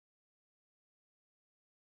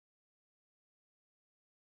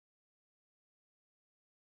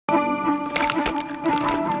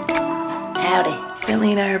Howdy.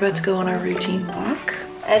 Bentley and I are about to go on our routine walk.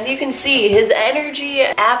 As you can see, his energy,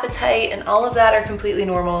 appetite, and all of that are completely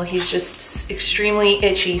normal. He's just extremely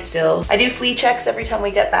itchy still. I do flea checks every time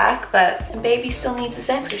we get back, but baby still needs his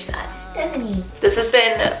exercise, doesn't he? This has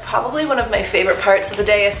been probably one of my favorite parts of the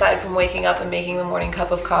day, aside from waking up and making the morning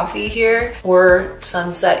cup of coffee here, or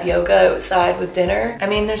sunset yoga outside with dinner. I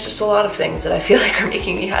mean, there's just a lot of things that I feel like are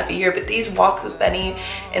making me happy here, but these walks with Benny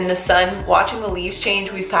in the sun, watching the leaves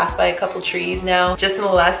change. We've passed by a couple trees now. Just in the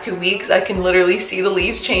last 2 weeks, I can literally see the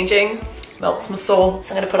leaves changing. Melts my soul.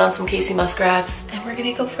 So I'm gonna put on some Casey Musgraves and we're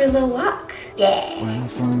gonna go for a little walk. Yeah.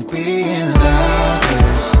 Went from being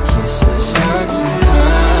lovers, kisses, hugs, and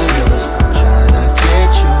cuddles, trying to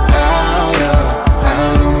get you out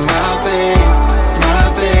of my bed,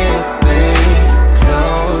 babe.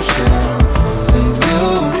 Closer, pulling you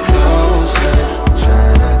closer,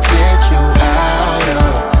 trying to get you out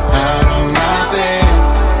of my bed,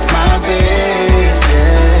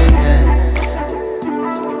 yeah.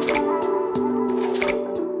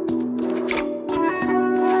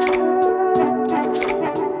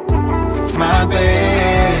 My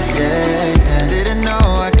bed, yeah. Didn't know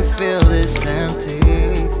I could feel this empty.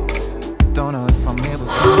 Don't know if I'm able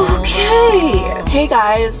to. Okay. Hey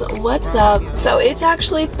guys, what's up? So it's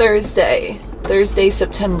actually Thursday,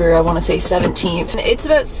 September, I want to say 17th. It's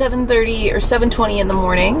about 7:30 or 7:20 in the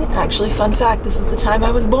morning. Actually, fun fact, this is the time I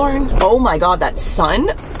was born. Oh my god, that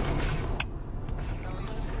sun.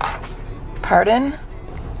 Pardon?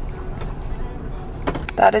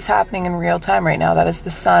 That is happening in real time right now. That is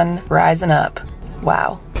the sun rising up.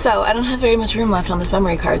 Wow. So I don't have very much room left on this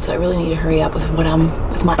memory card, so I really need to hurry up with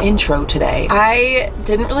my intro today. I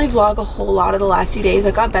didn't really vlog a whole lot of the last few days.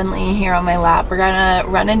 I got Bentley here on my lap. We're gonna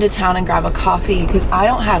run into town and grab a coffee because I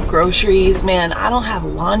don't have groceries, man. I don't have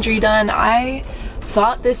laundry done. I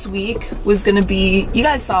thought this week was gonna be, you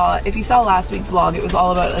guys saw, if you saw last week's vlog, it was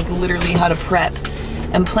all about like literally how to prep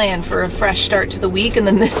and plan for a fresh start to the week, and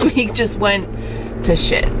then this week just went to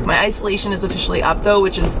shit. My isolation is officially up though,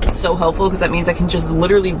 which is so helpful because that means I can just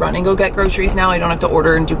literally run and go get groceries now. I don't have to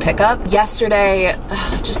order and do pickup. Yesterday,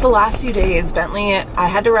 just the last few days, Bentley, I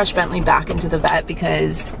had to rush Bentley back into the vet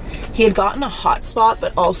because he had gotten a hot spot,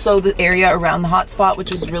 but also the area around the hot spot,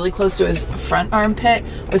 which was really close to his front armpit,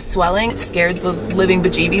 was swelling. It scared the living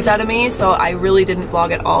bejeebies out of me, so I really didn't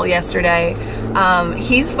vlog at all yesterday.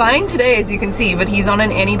 He's fine today, as you can see, but he's on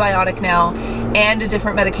an antibiotic now and a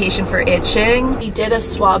different medication for itching. He did a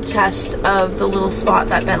swab test of the little spot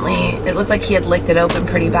that Bentley, it looked like he had licked it open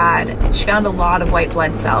pretty bad. She found a lot of white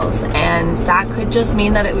blood cells, and that could just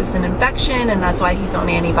mean that it was an infection, and that's why he's on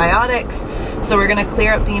antibiotics. So we're gonna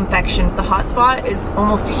clear up the infection. The hot spot is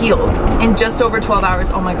almost healed in just over 12 hours.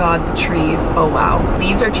 Oh my god, the trees, oh wow.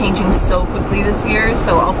 Leaves are changing so quickly this year,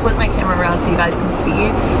 so I'll flip my camera around so you guys can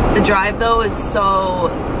see. The drive though is so,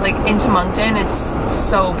 like into Moncton, it's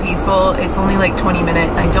so peaceful. It's only like 20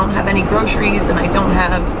 minutes. I don't have any groceries and I don't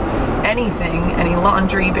have anything, any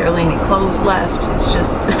laundry, barely any clothes left. It's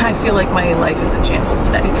just, I feel like my life is in shambles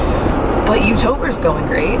today. But Utober's going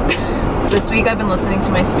great. This week I've been listening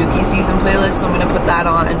to my spooky season playlist, so I'm gonna put that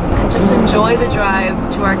on and just enjoy the drive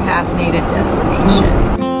to our caffeinated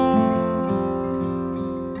destination.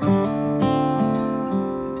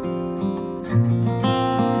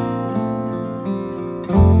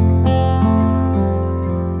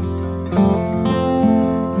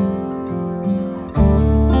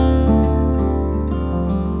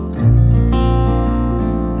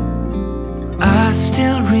 I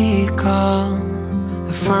still recall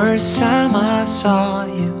the first time I saw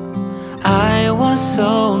you. I was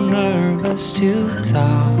so nervous to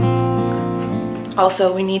talk.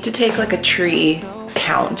 Also, we need to take like a tree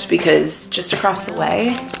count because just across the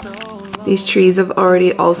way, these trees have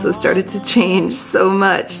already also started to change so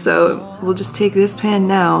much. So we'll just take this pan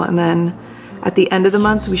now, and then at the end of the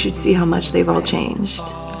month, we should see how much they've all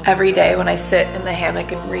changed. Every day when I sit in the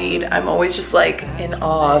hammock and read, I'm always just like in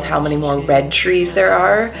awe of how many more red trees there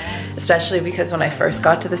are, especially because when I first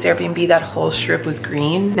got to this Airbnb, that whole strip was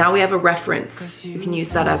green. Now we have a reference. We can use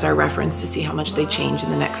that as our reference to see how much they change in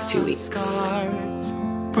the next 2 weeks.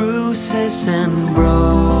 Bruises and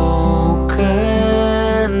broken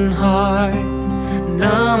heart,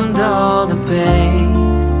 numbed all the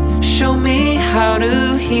pain, show me how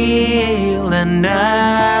to heal, and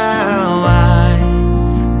now I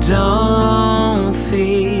don't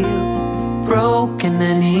feel broken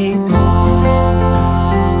anymore.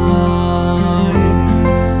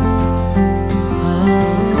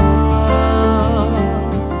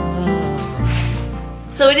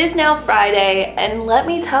 So it is now Friday, and let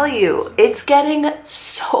me tell you, it's getting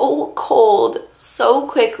so cold so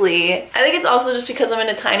quickly. I think it's also just because I'm in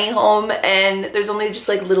a tiny home and there's only just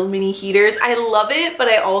like little mini heaters. I love it, but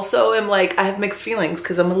I also am like, I have mixed feelings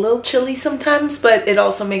because I'm a little chilly sometimes, but it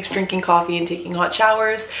also makes drinking coffee and taking hot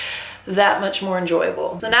showers that much more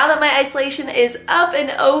enjoyable. So now that my isolation is up and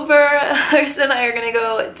over, Larissa and I are gonna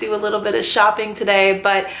go do a little bit of shopping today.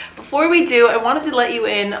 But before we do, I wanted to let you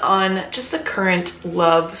in on just a current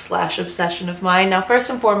love / obsession of mine. Now, first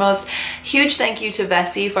and foremost, huge thank you to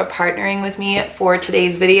Vessi for partnering with me for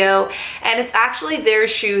today's video. And it's actually their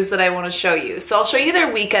shoes that I want to show you. So I'll show you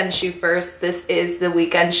their weekend shoe first. This is the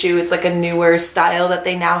weekend shoe. It's like a newer style that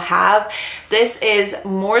they now have. This is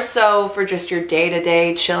more so for just your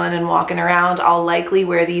day-to-day chilling and walking around. I'll likely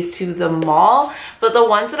wear these to the mall, but the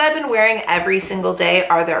ones that I've been wearing every single day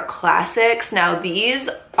are their classics. Now these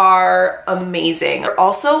are amazing. They're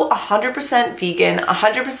also 100% vegan,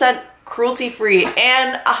 100% cruelty-free,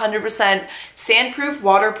 and 100% sandproof,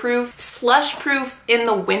 waterproof, slush-proof in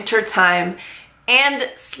the winter time, and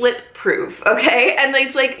slip-proof, okay? And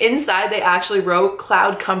it's like inside they actually wrote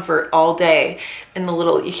cloud comfort all day in the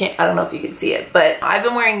little, you can't, I don't know if you can see it, but I've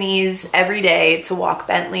been wearing these every day to walk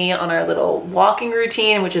Bentley on our little walking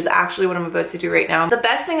routine, which is actually what I'm about to do right now. The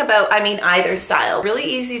best thing about, I mean, either style, really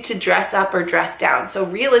easy to dress up or dress down. So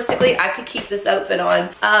realistically, I could keep this outfit on,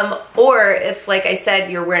 or if, like I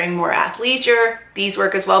said, you're wearing more athleisure, these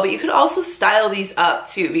work as well, but you could also style these up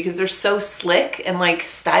too because they're so slick and like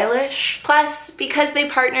stylish. Plus, because they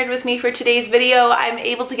partnered with me for today's video, I'm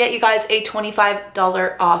able to get you guys a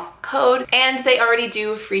 $25 off code, and they already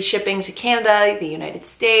do free shipping to Canada, the United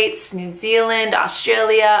States, New Zealand,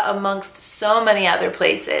 Australia, amongst so many other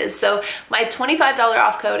places. So my $25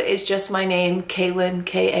 off code is just my name, Kalyn,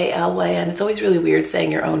 K-A-L-Y-N. It's always really weird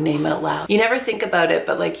saying your own name out loud. You never think about it,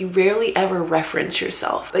 but like you rarely ever reference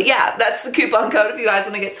yourself. But yeah, that's the coupon code if you guys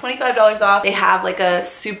want to get $25 off. They have like a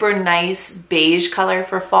super nice beige color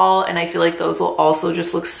for fall, and I feel like those will also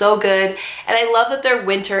just look so good. And I love that they're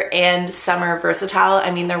winter and summer versatile. I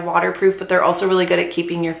mean, they're waterproof, but they're also really good at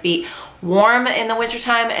keeping your feet warm in the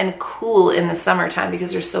wintertime and cool in the summertime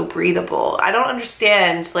because they're so breathable. I don't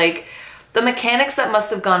understand, like, the mechanics that must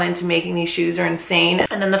have gone into making these shoes are insane.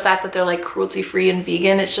 And then the fact that they're like cruelty-free and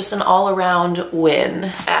vegan, it's just an all-around win.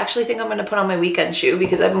 I actually think I'm gonna put on my weekend shoe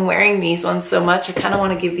because I've been wearing these ones so much. I kind of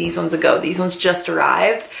want to give these ones a go. These ones just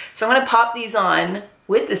arrived. So I'm gonna pop these on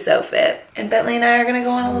with this outfit, and Bentley and I are gonna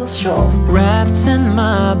go on a little stroll. Wrapped in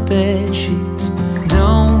my bed sheets,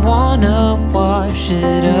 don't wanna wash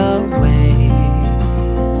it away.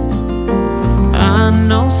 I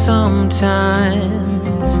know sometimes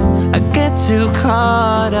I get too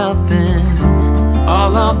caught up in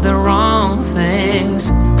all of the wrong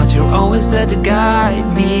things, but you're always there to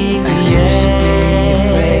guide me. I used to be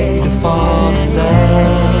afraid to fall in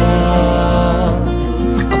love.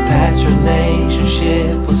 A past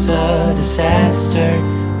relationship was a disaster,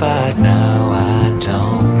 but now I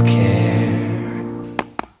don't care.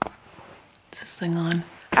 Is this thing on?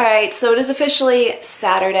 All right, so it is officially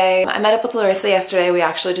Saturday. I met up with Larissa yesterday. We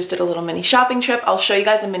actually just did a little mini shopping trip. I'll show you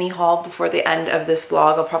guys a mini haul before the end of this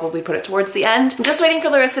vlog. I'll probably put it towards the end. I'm just waiting for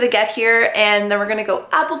Larissa to get here, and then we're gonna go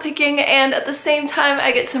apple picking, and at the same time,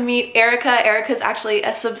 I get to meet Erica. Erica's actually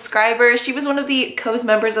a subscriber. She was one of the KOZE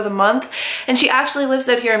members of the month, and she actually lives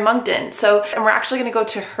out here in Moncton. So, and we're actually gonna go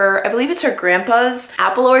to her, I believe it's her grandpa's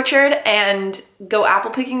apple orchard, and go apple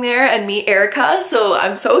picking there and meet Erica. So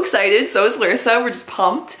I'm so excited. So is Larissa. We're just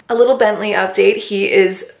pumped. A little Bentley update. He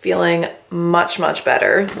is feeling much, much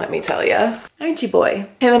better, let me tell you. Aren't you, boy?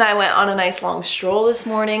 Him and I went on a nice long stroll this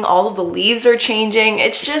morning. All of the leaves are changing.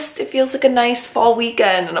 It's just, it feels like a nice fall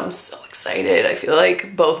weekend, and I'm so excited. I feel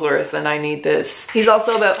like both Larissa and I need this. He's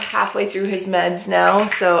also about halfway through his meds now,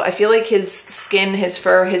 so I feel like his skin, his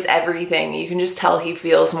fur, his everything, you can just tell he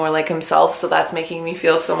feels more like himself, so that's making me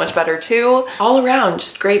feel so much better too. All around,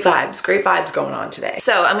 just great vibes going on today.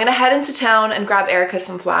 So I'm gonna head into town and grab Erica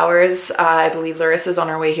some flowers. I believe Larissa's on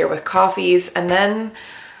her way here with coffees, and then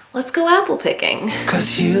let's go apple picking.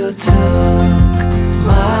 'Cause you took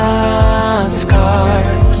my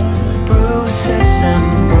scars, bruises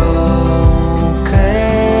and broken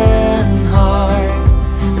heart,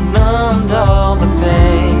 and numbed all the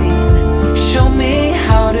pain. Show me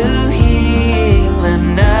how to heal,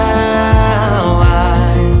 and now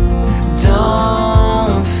I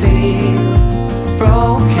don't feel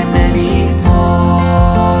broken anymore.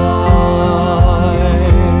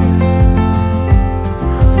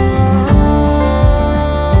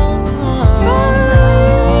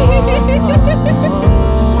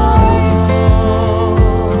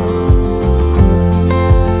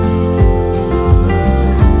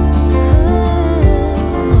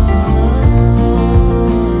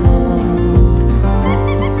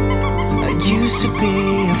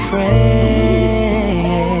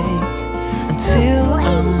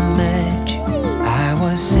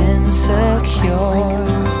 insecure,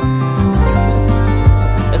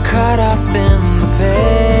 caught up in the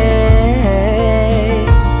pain,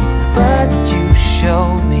 but you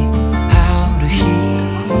showed me how to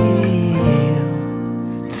heal.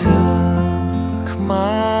 Took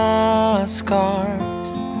my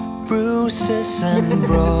scars, bruises and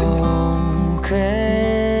broken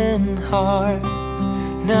heart,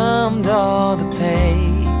 numbed all the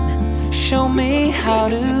pain, show me how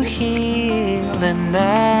to heal, and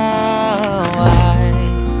now I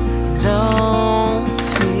don't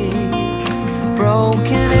feel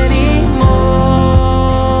broken anymore.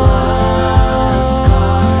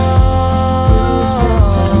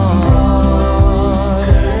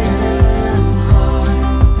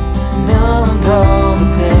 Numbed all the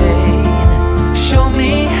pain, show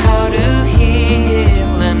me how to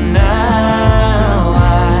heal, and now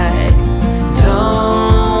I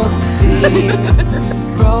don't feel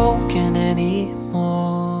broken anymore.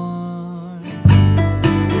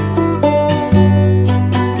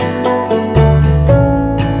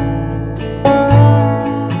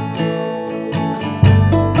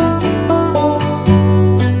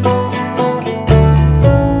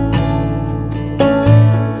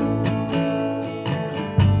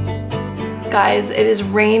 Guys, it is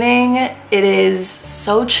raining. It is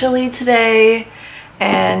so chilly today,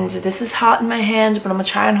 and this is hot in my hands, but I'm gonna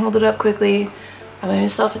try and hold it up quickly. I made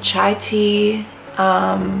myself a chai tea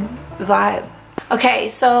vibe. Okay,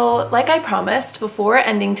 so like I promised, before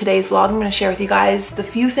ending today's vlog, I'm gonna share with you guys the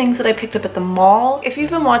few things that I picked up at the mall. If you've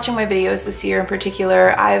been watching my videos this year in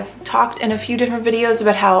particular, I've talked in a few different videos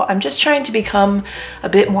about how I'm just trying to become a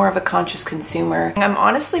bit more of a conscious consumer. I'm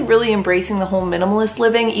honestly really embracing the whole minimalist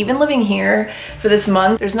living, even living here for this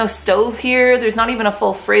month. There's no stove here, there's not even a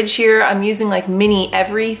full fridge here. I'm using like mini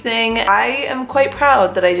everything. I am quite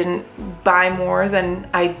proud that I didn't buy more than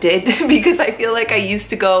I did because I feel like I used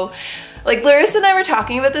to go, like Larissa and I were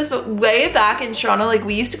talking about this, but way back in Toronto, like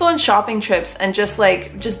we used to go on shopping trips and just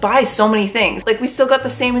buy so many things. Like we still got the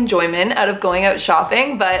same enjoyment out of going out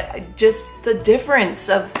shopping, but just the difference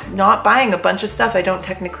of not buying a bunch of stuff I don't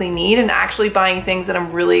technically need and actually buying things that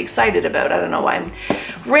I'm really excited about. I don't know why I'm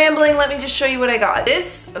rambling. Let me just show you what I got.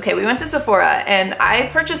 Okay, we went to Sephora and I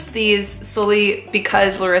purchased these solely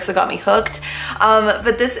because Larissa got me hooked.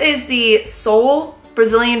 But this is the Soul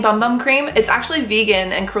Brazilian Bum Bum Cream. It's actually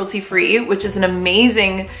vegan and cruelty free, which is an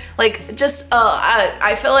amazing, like just,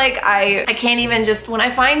 I feel like I can't even just, when I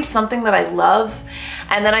find something that I love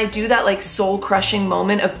and then I do that like soul crushing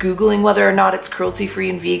moment of Googling whether or not it's cruelty free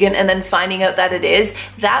and vegan and then finding out that it is,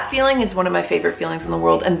 that feeling is one of my favorite feelings in the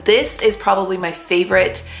world. And this is probably my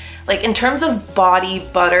favorite, like in terms of body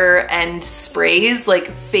butter and sprays,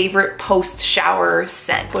 like favorite post-shower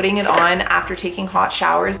scent. Putting it on after taking hot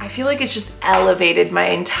showers, I feel like it's just elevated my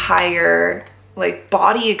entire like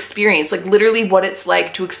body experience, like literally what it's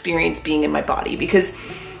like to experience being in my body, because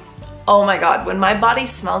oh my God, when my body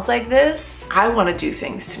smells like this, I want to do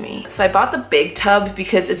things to me. So I bought the big tub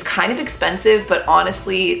because it's kind of expensive, but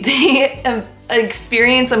honestly, the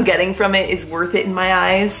experience I'm getting from it is worth it in my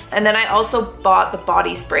eyes. And then I also bought the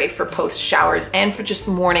body spray for post showers and for just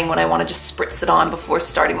morning when I want to just spritz it on before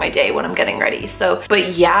starting my day when I'm getting ready. So,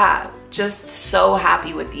 but yeah, just so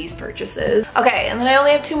happy with these purchases. Okay, and then I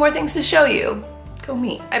only have 2 more things to show you. Go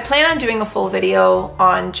me. I plan on doing a full video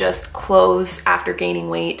on just clothes after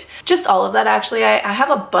gaining weight. Just all of that actually. I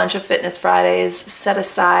have a bunch of Fitness Fridays set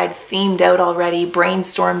aside, themed out already,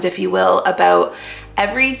 brainstormed if you will, about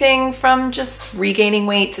everything from just regaining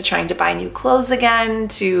weight to trying to buy new clothes again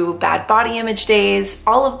to bad body image days,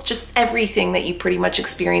 all of just everything that you pretty much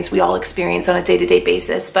experience, we all experience on a day-to-day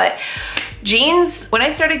basis. But jeans, when I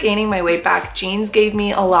started gaining my weight back, jeans gave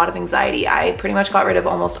me a lot of anxiety. I pretty much got rid of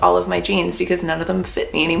almost all of my jeans because none of them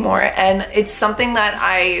fit me anymore. And it's something that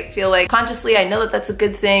I feel like consciously, I know that that's a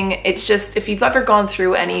good thing. It's just, if you've ever gone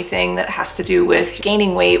through anything that has to do with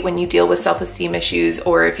gaining weight when you deal with self-esteem issues,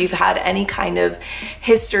 or if you've had any kind of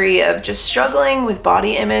history of just struggling with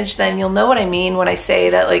body image, then you'll know what I mean when I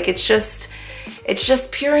say that like it's just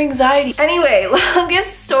pure anxiety. Anyway,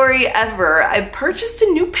 longest story ever. I purchased a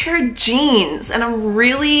new pair of jeans and I'm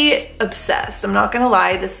really obsessed. I'm not gonna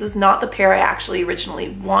lie, this is not the pair I actually originally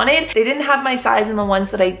wanted. They didn't have my size in the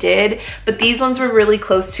ones that I did, but these ones were really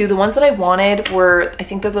close to. The ones that I wanted were, I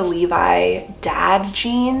think they're the Levi dad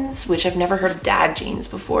jeans, which I've never heard of dad jeans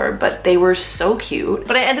before, but they were so cute.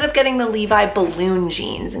 But I ended up getting the Levi balloon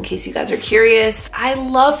jeans, in case you guys are curious. I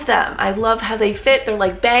love them. I love how they fit. They're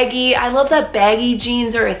like baggy. I love that baggy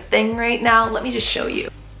jeans are a thing right now. Let me just show you.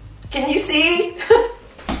 Can you see?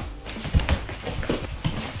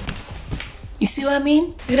 You see what I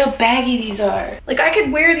mean? Look at how baggy these are. Like I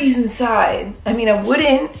could wear these inside. I mean, I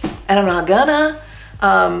wouldn't, and I'm not gonna.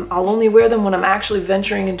 I'll only wear them when I'm actually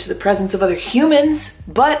venturing into the presence of other humans,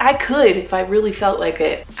 but I could if I really felt like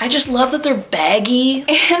it. I just love that they're baggy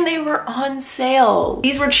and they were on sale.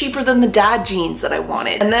 These were cheaper than the dad jeans that I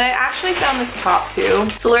wanted. And then I actually found this top too.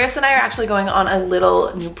 So Larissa and I are actually going on a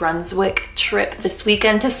little New Brunswick trip this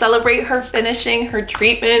weekend to celebrate her finishing her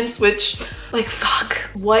treatments, which, like, fuck,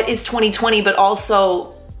 what is 2020, but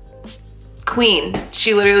also queen.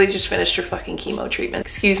 She literally just finished her fucking chemo treatment.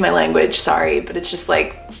 Excuse my language, sorry, but it's just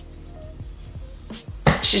like,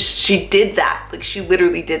 she did that. Like, she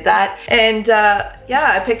literally did that. And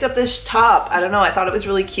yeah, I picked up this top. I don't know, I thought it was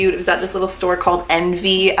really cute. It was at this little store called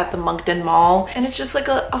Envy at the Moncton Mall. And it's just like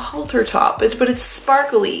a halter top, but it's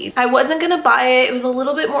sparkly. I wasn't gonna buy it. It was a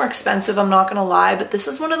little bit more expensive, I'm not gonna lie, but this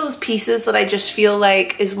is one of those pieces that I just feel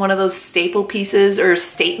like is one of those staple pieces or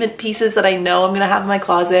statement pieces that I know I'm gonna have in my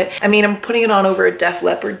closet. I mean, I'm putting it on over a Def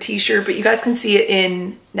Leppard t-shirt, but you guys can see it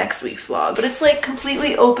in next week's vlog. But it's like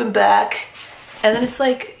completely open back. And then it's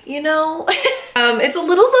like, you know, it's a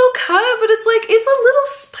little low cut, but it's like, it's a little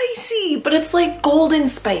spicy, but it's like golden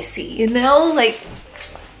spicy, you know? Like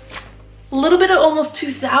a little bit of almost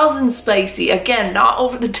 2000 spicy. Again, not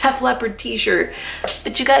over the Def Leppard t-shirt,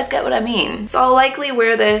 but you guys get what I mean. So I'll likely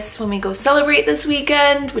wear this when we go celebrate this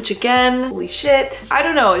weekend, which again, holy shit. I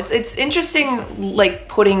don't know, it's interesting, like,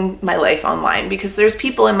 putting my life online because there's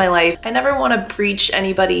people in my life. I never want to breach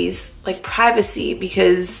anybody's like privacy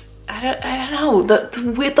because I don't know,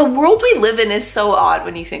 the world we live in is so odd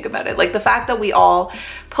when you think about it. Like the fact that we all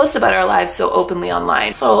post about our lives so openly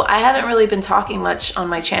online. So I haven't really been talking much on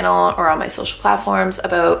my channel or on my social platforms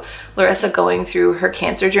about Larissa going through her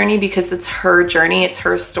cancer journey because it's her journey, it's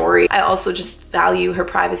her story. I also just value her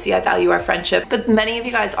privacy, I value our friendship. But many of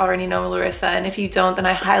you guys already know Larissa, and if you don't, then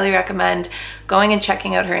I highly recommend going and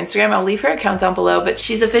checking out her Instagram. I'll leave her account down below, but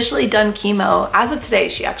she's officially done chemo. As of today,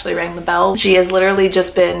 she actually rang the bell. She has literally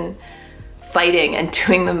just been fighting and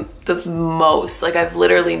doing the most. Like, I've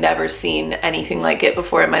literally never seen anything like it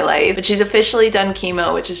before in my life. But she's officially done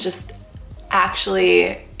chemo, which is just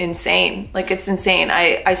actually insane. Like, it's insane.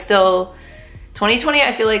 I still, 2020,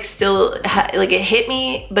 I feel like still, like, it hit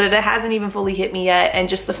me, but it hasn't even fully hit me yet. And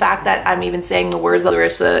just the fact that I'm even saying the words that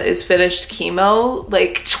Larissa is finished chemo,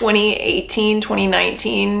 like 2018,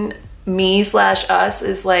 2019, me/us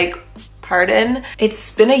is like, pardon.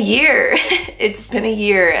 It's been a year. It's been a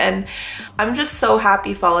year, and I'm just so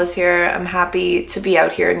happy fall is here. I'm happy to be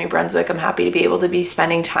out here in New Brunswick. I'm happy to be able to be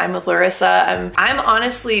spending time with Larissa. I'm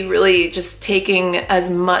honestly really just taking as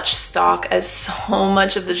much stock as so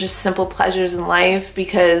much of the just simple pleasures in life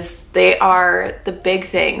because they are the big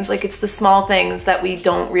things. Like, it's the small things that we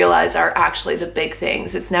don't realize are actually the big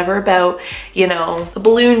things. It's never about, you know, the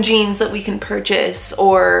balloon jeans that we can purchase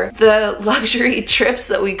or the luxury trips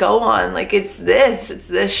that we go on. Like, it's this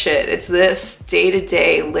shit. It's this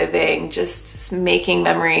day-to-day living, just making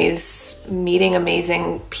memories, meeting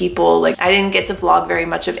amazing people. Like, I didn't get to vlog very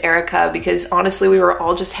much of Erica because honestly, we were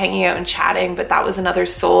all just hanging out and chatting, but that was another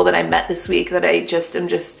soul that I met this week that I just am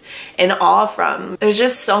just in awe from. There's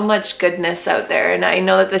just so much goodness out there, and I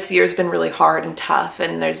know that this year's been really hard and tough,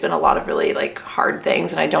 and there's been a lot of really like hard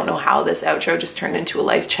things, and I don't know how this outro just turned into a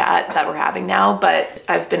live chat that we're having now, but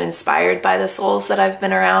I've been inspired by the souls that I've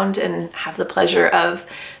been around and have the pleasure of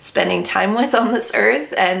spending time with on this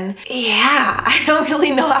earth. And yeah, I don't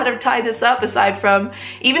really know how to tie this up aside from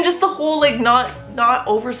even just the whole like not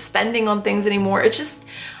overspending on things anymore. It's just,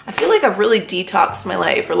 I feel like I've really detoxed my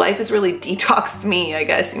life, or life has really detoxed me, I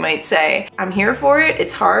guess you might say. I'm here for it.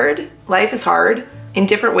 It's hard. Life is hard in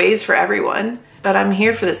different ways for everyone, but I'm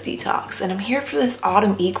here for this detox, and I'm here for this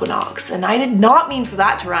autumn equinox. And I did not mean for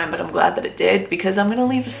that to rhyme, but I'm glad that it did because I'm gonna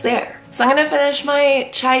leave us there. So I'm gonna finish my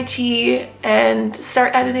chai tea and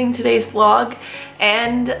start editing today's vlog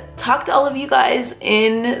and talk to all of you guys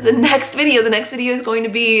in the next video. The next video is going to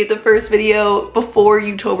be the first video before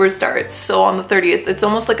Youtober starts. So on the 30th, it's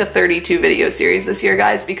almost like a 32 video series this year,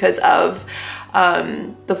 guys, because of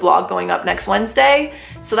the vlog going up next Wednesday.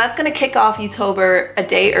 So that's gonna kick off Youtober a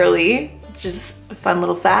day early. It's just a fun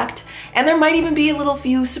little fact. And there might even be a little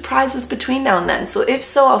few surprises between now and then. So if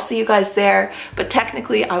so, I'll see you guys there. But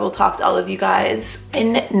technically, I will talk to all of you guys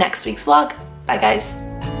in next week's vlog. Bye, guys.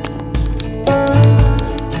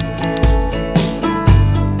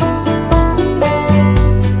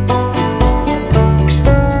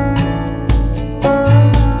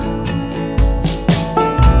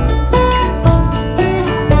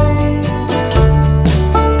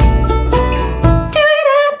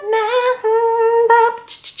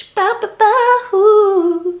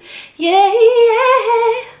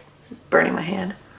 Burning my hand.